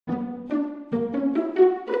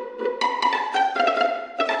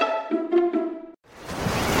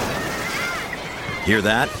Hear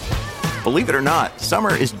that? Believe it or not,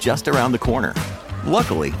 summer is just around the corner.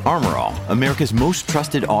 Luckily, Armor All, America's most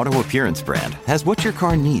trusted auto appearance brand, has what your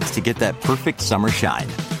car needs to get that perfect summer shine.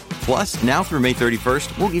 Plus, now through May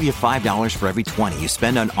 31st, we'll give you $5 for every $20 you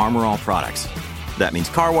spend on Armor All products. That means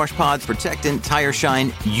car wash pods, protectant, tire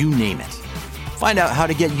shine, you name it. Find out how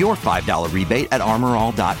to get your $5 rebate at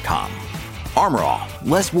armorall.com. Armor All,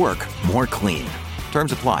 less work, more clean.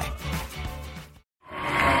 Terms apply.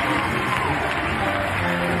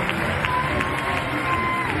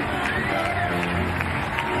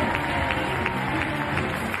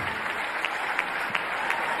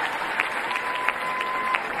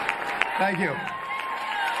 Thank you.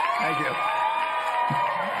 Thank you.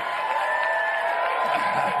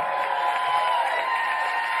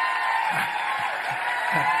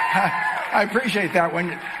 I appreciate that. When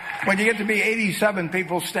you get to be 87,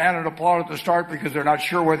 people stand and applaud at the start because they're not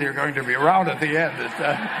sure whether you're going to be around at the end.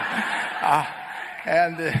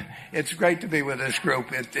 And it's great to be with this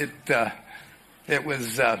group. It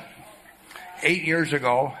was 8 years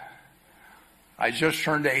ago. I just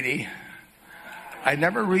turned 80. I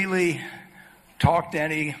never really talked to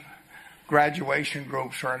any graduation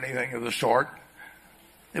groups or anything of the sort.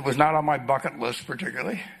 It was not on my bucket list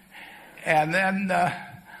particularly. And then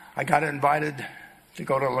I got invited to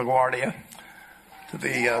go to LaGuardia, to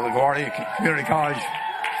the LaGuardia Community College.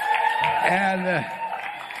 And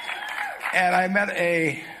I met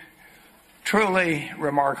a truly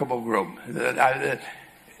remarkable group.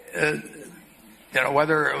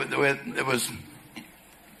 Whether it was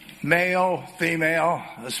male, female,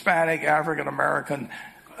 Hispanic, African American,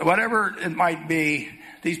 whatever it might be,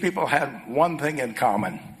 these people had one thing in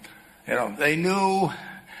common. They knew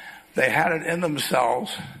they had it in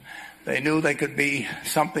themselves. They knew they could be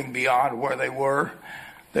something beyond where they were.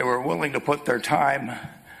 They were willing to put their time,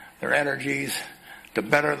 their energies to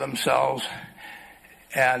better themselves.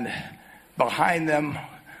 And behind them,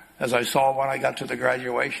 as I saw when I got to the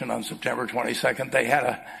graduation on September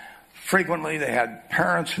 22nd, frequently they had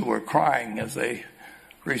parents who were crying as they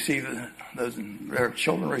received their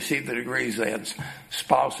children received the degrees. They had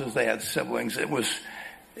spouses, they had siblings. It was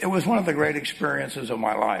one of the great experiences of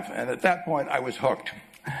my life. And at that point, I was hooked.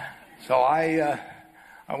 So I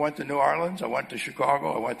went to New Orleans, I went to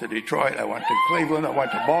Chicago, I went to Detroit, I went to Cleveland, I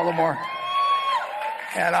went to Baltimore.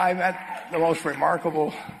 And I met the most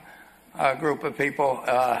remarkable group of people.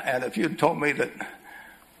 And if you'd told me that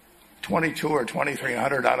 22 or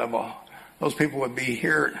 2,300 out of those people would be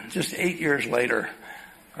here just 8 years later,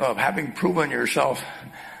 having proven to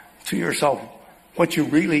yourself what you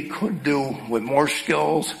really could do with more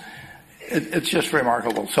skills, it's just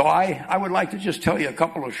remarkable. So I would like to just tell you a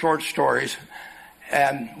couple of short stories,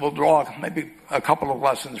 and we'll draw maybe a couple of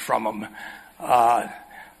lessons from them.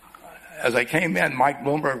 As I came in, Mike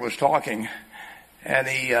Bloomberg was talking, and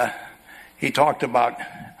he talked about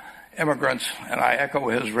immigrants, and I echo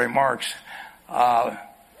his remarks. But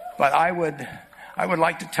I would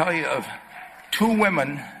like to tell you of two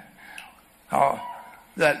women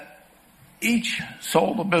that each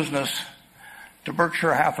sold a business to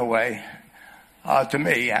Berkshire Hathaway, to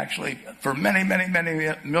me actually, for many, many,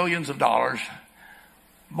 many millions of dollars.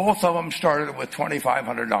 Both of them started with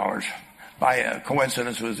 $2,500. By a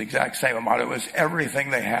coincidence, it was the exact same amount. It was everything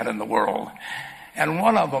they had in the world. And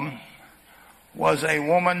one of them was a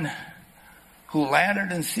woman who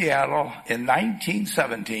landed in Seattle in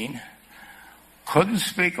 1917, couldn't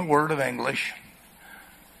speak a word of English,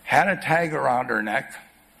 had a tag around her neck.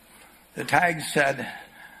 The tag said,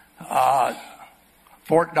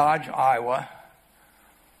 Fort Dodge, Iowa.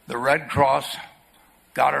 The Red Cross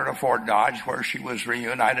got her to Fort Dodge, where she was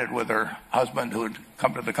reunited with her husband who had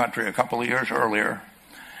come to the country a couple of years earlier.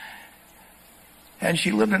 And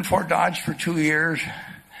she lived in Fort Dodge for 2 years,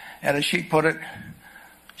 and as she put it,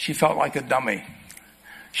 she felt like a dummy.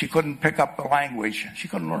 She couldn't pick up the language. She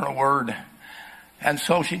couldn't learn a word. And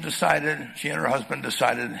so she and her husband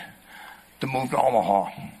decided to move to Omaha.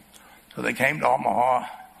 So they came to Omaha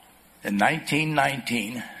in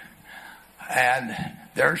 1919, and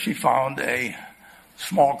there she found a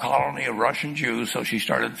small colony of Russian Jews, so she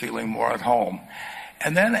started feeling more at home.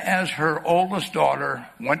 And then as her oldest daughter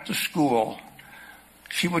went to school,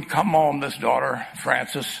 she would come home, this daughter,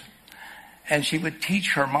 Frances, and she would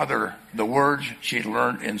teach her mother the words she'd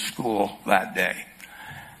learned in school that day.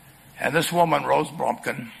 And this woman, Rose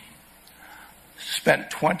Blumpkin, spent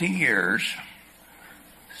 20 years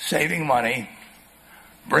saving money,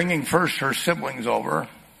 bringing first her siblings over,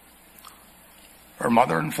 her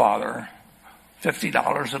mother and father,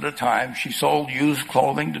 $50 at a time. She sold used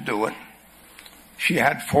clothing to do it. She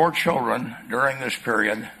had 4 children during this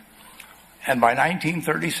period. And by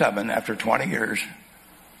 1937, after 20 years,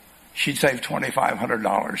 she'd save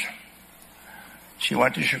 $2,500. She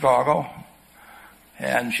went to Chicago,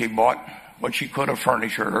 and she bought what she could of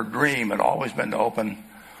furniture. Her dream had always been to open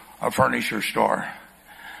a furniture store.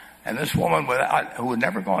 And this woman who had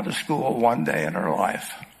never gone to school one day in her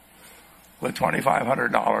life, with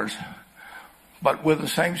 $2,500, but with the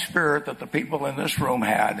same spirit that the people in this room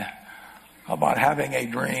had about having a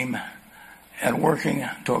dream and working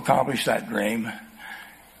to accomplish that dream,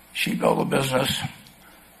 she built a business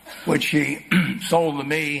which she sold to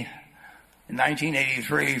me in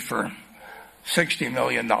 1983 for $60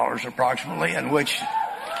 million approximately, and which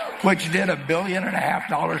did $1.5 billion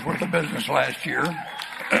worth of business last year.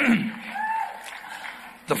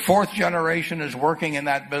 The fourth generation is working in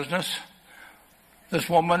that business. This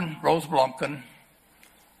woman, Rose Blumkin,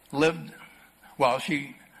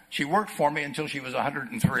 she worked for me until she was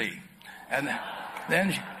 103. And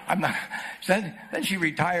then then she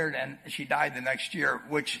retired, and she died the next year,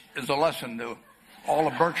 which is a lesson to all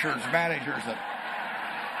of Berkshire's managers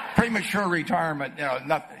that premature retirement,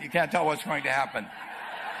 you can't tell what's going to happen.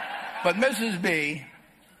 But Mrs. B,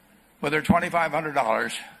 with her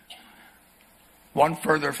 $2,500, one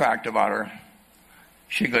further fact about her,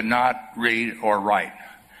 she could not read or write.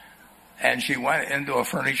 And she went into a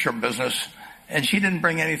furniture business, and she didn't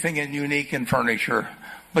bring anything in unique in furniture,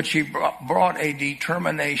 but she brought a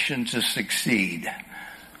determination to succeed.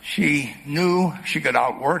 She knew she could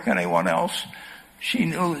outwork anyone else. She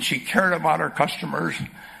knew that she cared about her customers.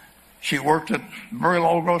 She worked at very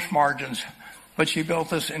low gross margins, but she built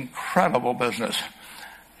this incredible business.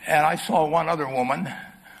 And I saw one other woman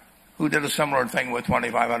who did a similar thing with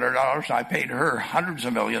 $2,500. I paid her hundreds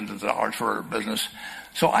of millions of dollars for her business.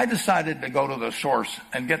 So I decided to go to the source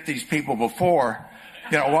and get these people before,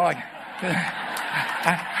 I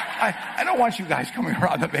don't want you guys coming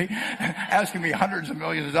around to me asking me hundreds of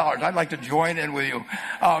millions of dollars. I'd like to join in with you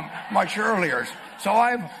much earlier. So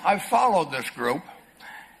I've followed this group,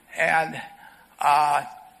 and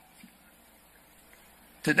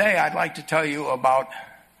today I'd like to tell you about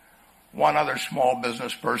one other small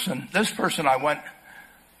business person. This person, I went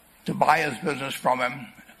to buy his business from him,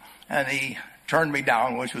 and he turned me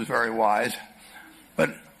down, which was very wise.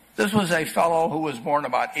 But this was a fellow who was born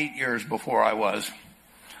about 8 years before I was.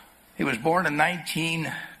 He was born in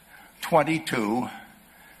 1922.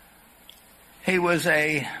 He was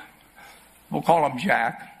we'll call him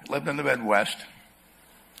Jack, lived in the Midwest.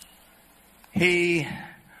 He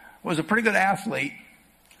was a pretty good athlete,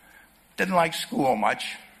 didn't like school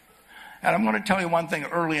much. And I'm going to tell you one thing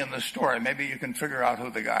early in the story. Maybe you can figure out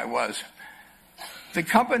who the guy was. The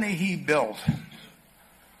company he built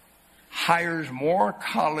hires more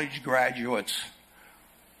college graduates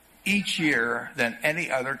each year than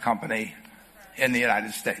any other company in the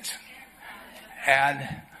United States. And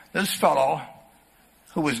this fellow,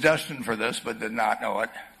 who was destined for this but did not know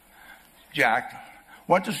it, Jack,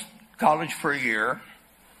 went to college for a year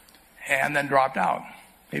and then dropped out.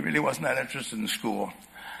 He really wasn't that interested in school.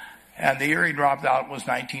 And the year he dropped out was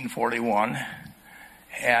 1941.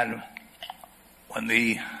 And when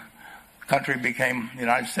the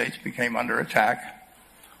United States became under attack,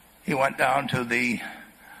 he went down to the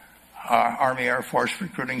Army Air Force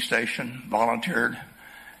recruiting station, volunteered,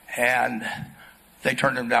 and they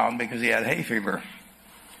turned him down because he had hay fever.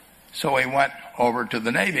 So he went over to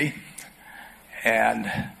the Navy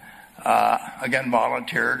and again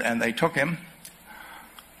volunteered, and they took him.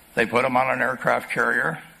 They put him on an aircraft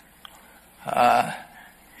carrier.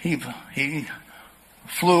 He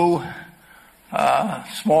flew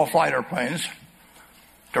small fighter planes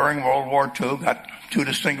during World War II, got 2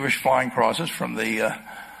 distinguished flying crosses from the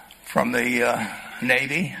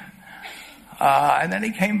Navy, and then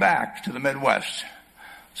he came back to the Midwest.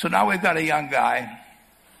 So now we've got a young guy.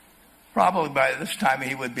 Probably by this time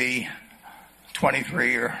he would be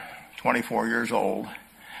 23 or 24 years old.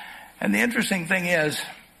 And the interesting thing is,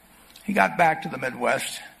 he got back to the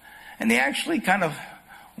Midwest, and he actually kind of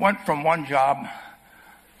went from one job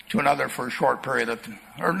to another for a short period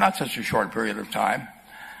or not such a short period of time.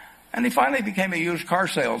 And he finally became a used car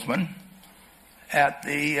salesman at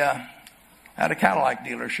a Cadillac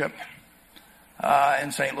dealership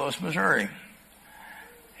in St. Louis, Missouri.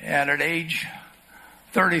 And at age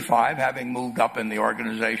 35, having moved up in the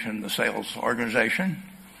organization, the sales organization,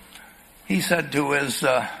 he said to his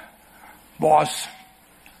boss,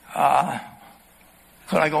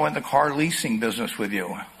 could I go in the car leasing business with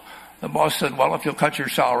you? The boss said, well, if you'll cut your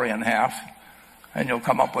salary in half and you'll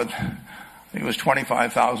come up with, I think it was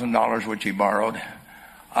 $25,000, which he borrowed,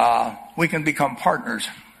 we can become partners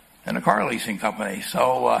in a car leasing company.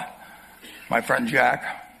 So my friend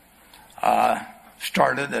Jack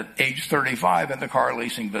started at age 35 in the car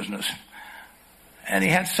leasing business. And he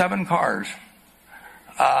had 7 cars.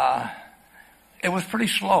 It was pretty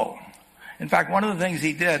slow. In fact, one of the things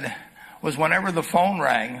he did was whenever the phone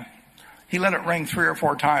rang, he let it ring 3 or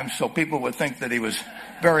 4 times so people would think that he was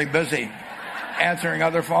very busy answering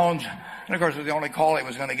other phones. And of course, it was the only call he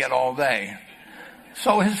was going to get all day.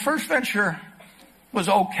 So his first venture was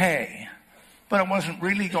okay, but it wasn't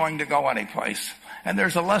really going to go anyplace. And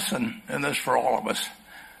there's a lesson in this for all of us.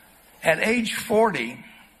 At age 40,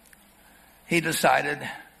 he decided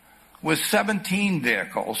with 17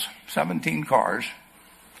 vehicles, 17 cars,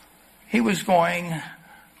 he was going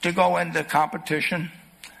to go into competition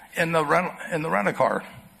in the rent-a-car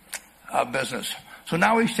business. So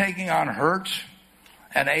now he's taking on Hertz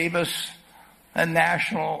and Avis and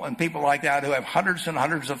National and people like that who have hundreds and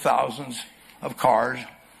hundreds of thousands of cars.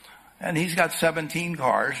 And he's got 17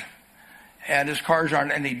 cars. And his cars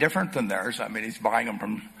aren't any different than theirs. I mean, he's buying them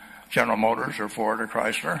from General Motors or Ford or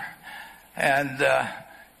Chrysler. And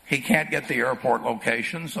he can't get the airport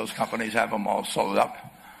locations. Those companies have them all sold up.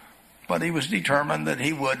 But he was determined that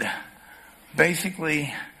he would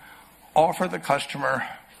basically offer the customer,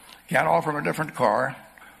 can't offer him a different car,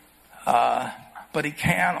 but he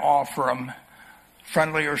can offer them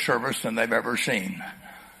friendlier service than they've ever seen.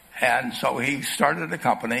 And so he started a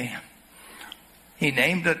company. He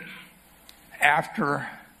named it after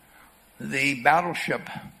the battleship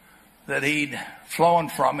that he'd flown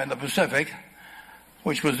from in the Pacific,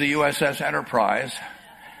 which was the USS Enterprise.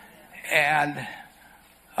 And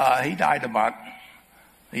he died about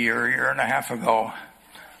a year and a half ago.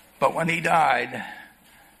 But when he died,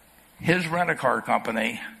 his rent-a-car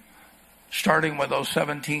company, starting with those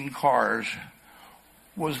 17 cars,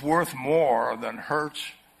 was worth more than Hertz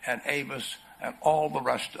and Avis and all the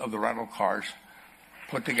rest of the rental cars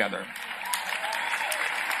put together.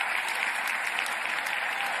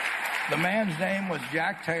 The man's name was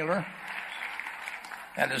Jack Taylor,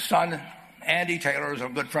 and his son, Andy Taylor, is a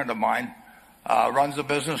good friend of mine, runs the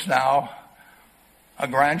business now. A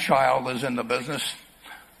grandchild is in the business.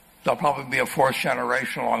 There'll probably be a 4th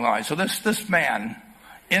generation along the line. So this man,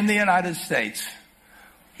 in the United States,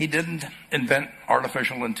 he didn't invent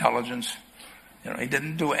artificial intelligence. You know, he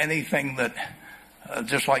didn't do anything that,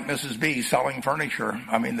 just like Mrs. B selling furniture,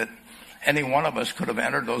 I mean, that any one of us could have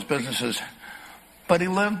entered those businesses. But he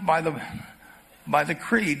lived by the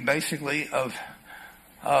creed, basically, of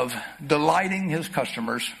delighting his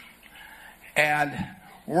customers and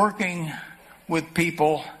working with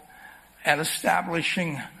people and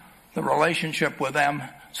establishing the relationship with them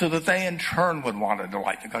so that they in turn would want to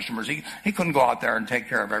delight the customers. He couldn't go out there and take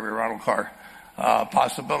care of every rental car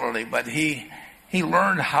possibility, but he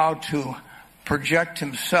learned how to project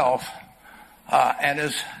himself and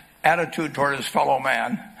his attitude toward his fellow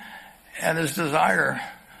man and his desire,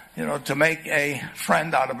 to make a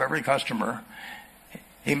friend out of every customer.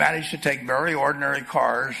 He managed to take very ordinary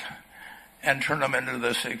cars and turn them into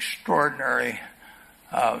this extraordinary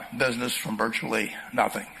business from virtually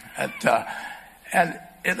nothing. And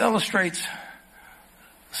it illustrates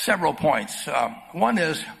several points. One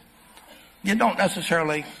is, you don't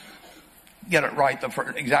necessarily get it right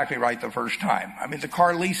exactly right the first time. I mean, the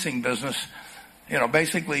car leasing business,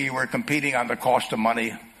 basically you were competing on the cost of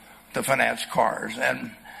money to finance cars.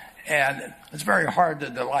 And it's very hard to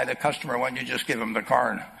delight a customer when you just give them the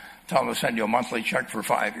car and tell them to send you a monthly check for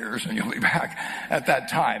 5 years and you'll be back at that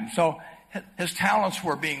time. So his talents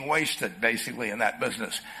were being wasted basically in that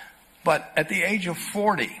business. But at the age of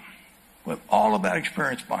 40, with all of that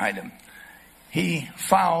experience behind him, he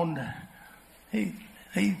found the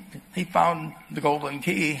golden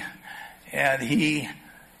key, and he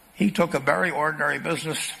took a very ordinary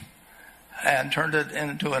business and turned it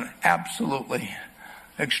into an absolutely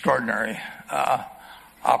extraordinary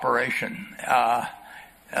operation.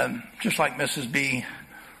 And just like Mrs. B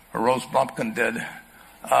or Rose Blumpkin did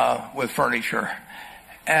with furniture.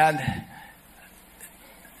 And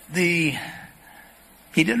he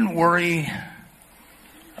didn't worry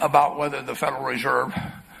about whether the Federal Reserve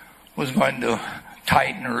was going to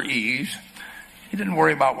tighten or ease. He didn't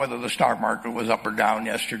worry about whether the stock market was up or down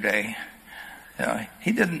yesterday.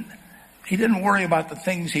 He didn't worry about the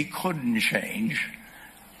things he couldn't change,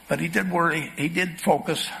 but he did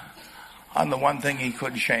focus on the one thing he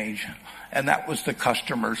could change, and that was the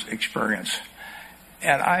customer's experience.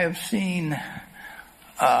 And I have seen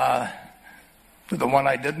the one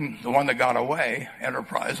that got away,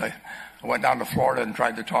 Enterprise. I went down to Florida and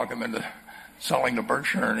tried to talk him into selling to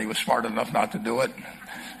Berkshire, and he was smart enough not to do it.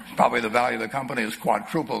 Probably the value of the company has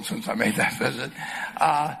quadrupled since I made that visit.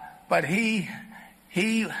 But he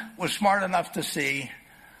was smart enough to see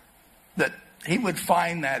that he would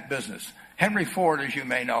find that business. Henry Ford, as you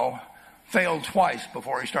may know, failed twice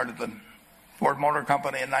before he started the Ford Motor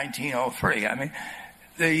Company in 1903. I mean,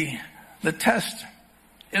 the test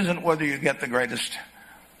isn't whether you get the greatest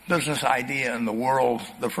business idea in the world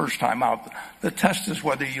the first time out. The test is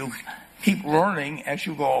whether you keep learning as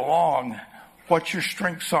you go along what your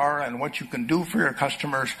strengths are and what you can do for your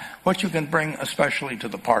customers, what you can bring especially to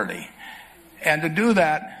the party. And to do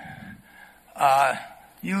that,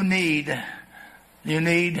 you need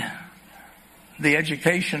the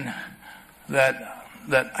education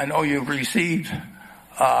that I know you've received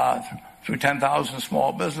through 10,000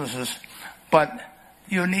 small businesses, but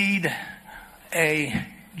you need a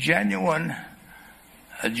genuine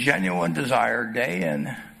desire day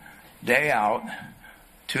in, day out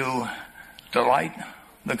to delight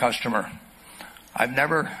the customer. I've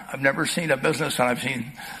never seen a business, and I've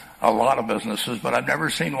seen a lot of businesses, but I've never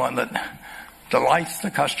seen one that delights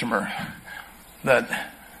the customer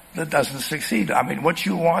that doesn't succeed. I mean, what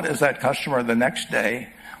you want is that customer the next day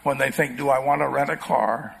when they think, do I want to rent a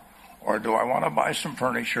car or do I want to buy some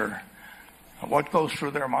furniture? What goes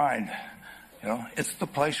through their mind? You know, it's the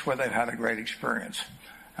place where they've had a great experience.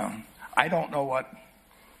 I don't know what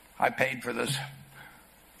I paid for this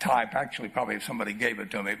tie. Actually, probably if somebody gave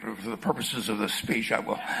it to me, but for the purposes of this speech, I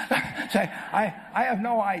will say I have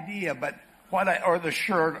no idea. But or the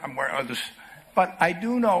shirt I'm wearing, or this. But I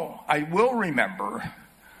do know, I will remember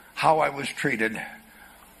how I was treated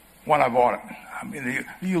when I bought it. I mean,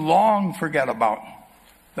 you long forget about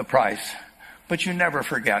the price, but you never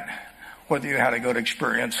forget whether you had a good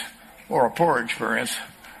experience or a poor experience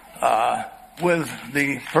with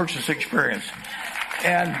the purchase experience.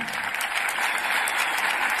 And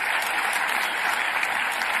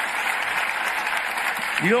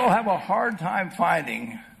you'll have a hard time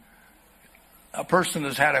finding a person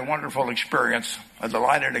that's had a wonderful experience, a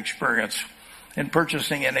delighted experience in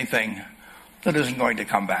purchasing anything that isn't going to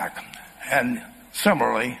come back. And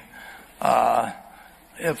similarly,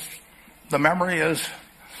 if the memory is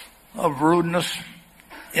of rudeness,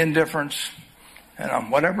 indifference,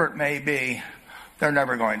 whatever it may be, they're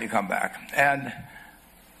never going to come back. And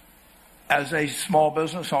as a small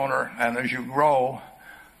business owner, and as you grow,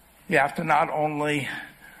 you have to not only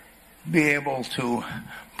be able to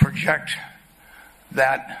project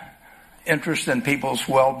that interest in people's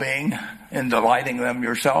well-being, in delighting them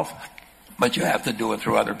yourself, but you have to do it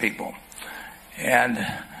through other people. And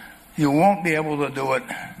you won't be able to do it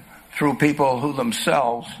through people who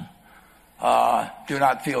themselves do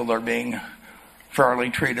not feel they're being fairly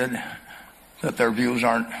treated, that their views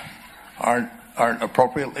aren't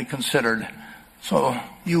appropriately considered. So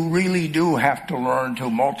you really do have to learn to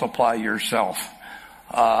multiply yourself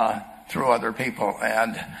through other people.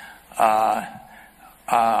 And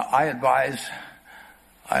I advise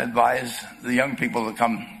the young people that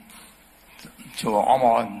come to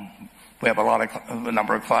Omaha. We have a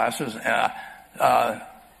number of classes.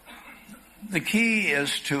 The key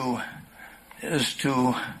is to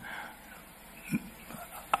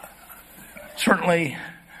certainly,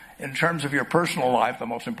 in terms of your personal life, the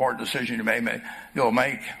most important decision you'll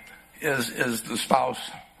make is the spouse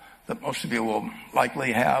that most of you will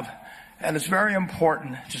likely have. And it's very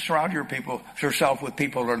important to surround yourself with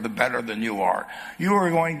people that are better than you are. You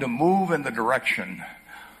are going to move in the direction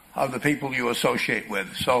of the people you associate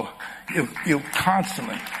with. So you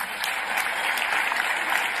constantly.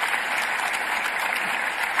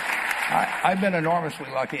 I've been enormously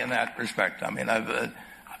lucky in that respect. I mean,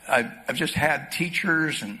 I've just had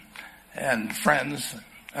teachers and friends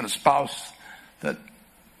and a spouse that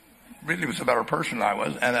really was a better person than I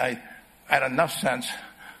was, and I had enough sense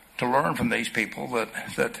to learn from these people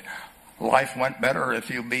that life went better if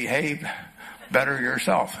you behaved better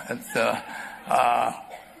yourself.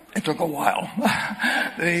 It took a while.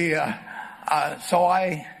 So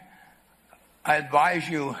I advise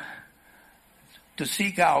you to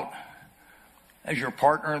seek out, as your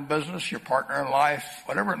partner in business, your partner in life,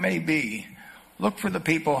 whatever it may be, look for the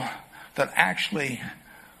people that actually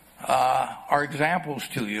are examples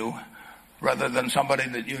to you, rather than somebody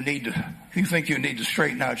that you think you need to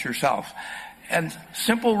straighten out yourself. And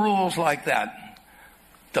simple rules like that,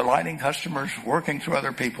 delighting customers, working through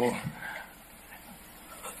other people,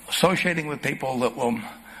 associating with people that will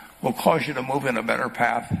cause you to move in a better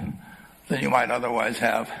path than you might otherwise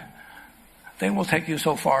have, they will take you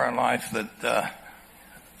so far in life that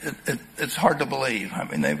it's hard to believe. I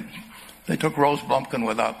mean, they took Rose Blumpkin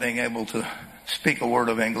without being able to speak a word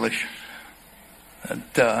of English,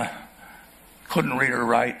 that couldn't read or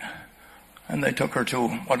write, and they took her to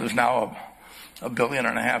what is now $1.5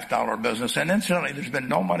 billion business. And incidentally, there's been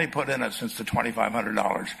no money put in it since the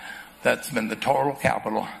 $2,500. that's been the total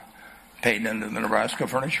capital paid into the Nebraska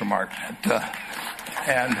Furniture Mart.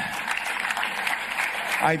 And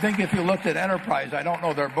I think if you looked at Enterprise, I don't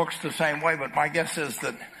know their books the same way, but my guess is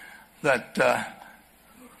that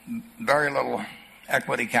very little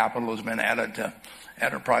equity capital has been added to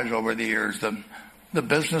Enterprise over the years. The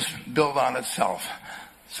business built on itself.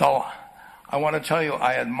 So I want to tell you,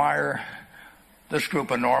 I admire this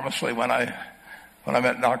group enormously. When I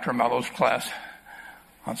met Dr. Mello's class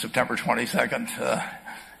on September 22nd,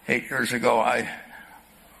 8 years ago, I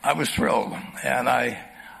was thrilled, and I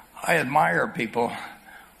admire people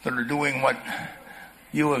that are doing what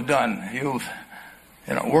you have done.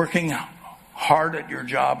 Working hard at your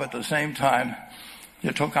job at the same time,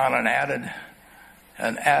 you took on an added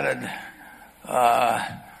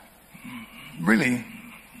really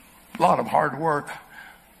a lot of hard work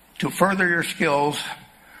to further your skills.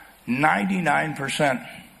 99%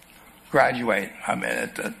 graduate. I mean,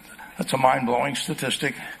 that's a mind-blowing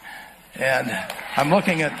statistic. And I'm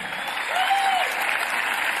looking at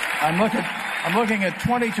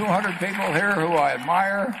 2,200 people here who I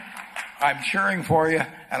admire. I'm cheering for you,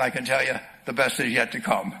 and I can tell you the best is yet to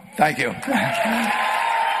come. Thank you.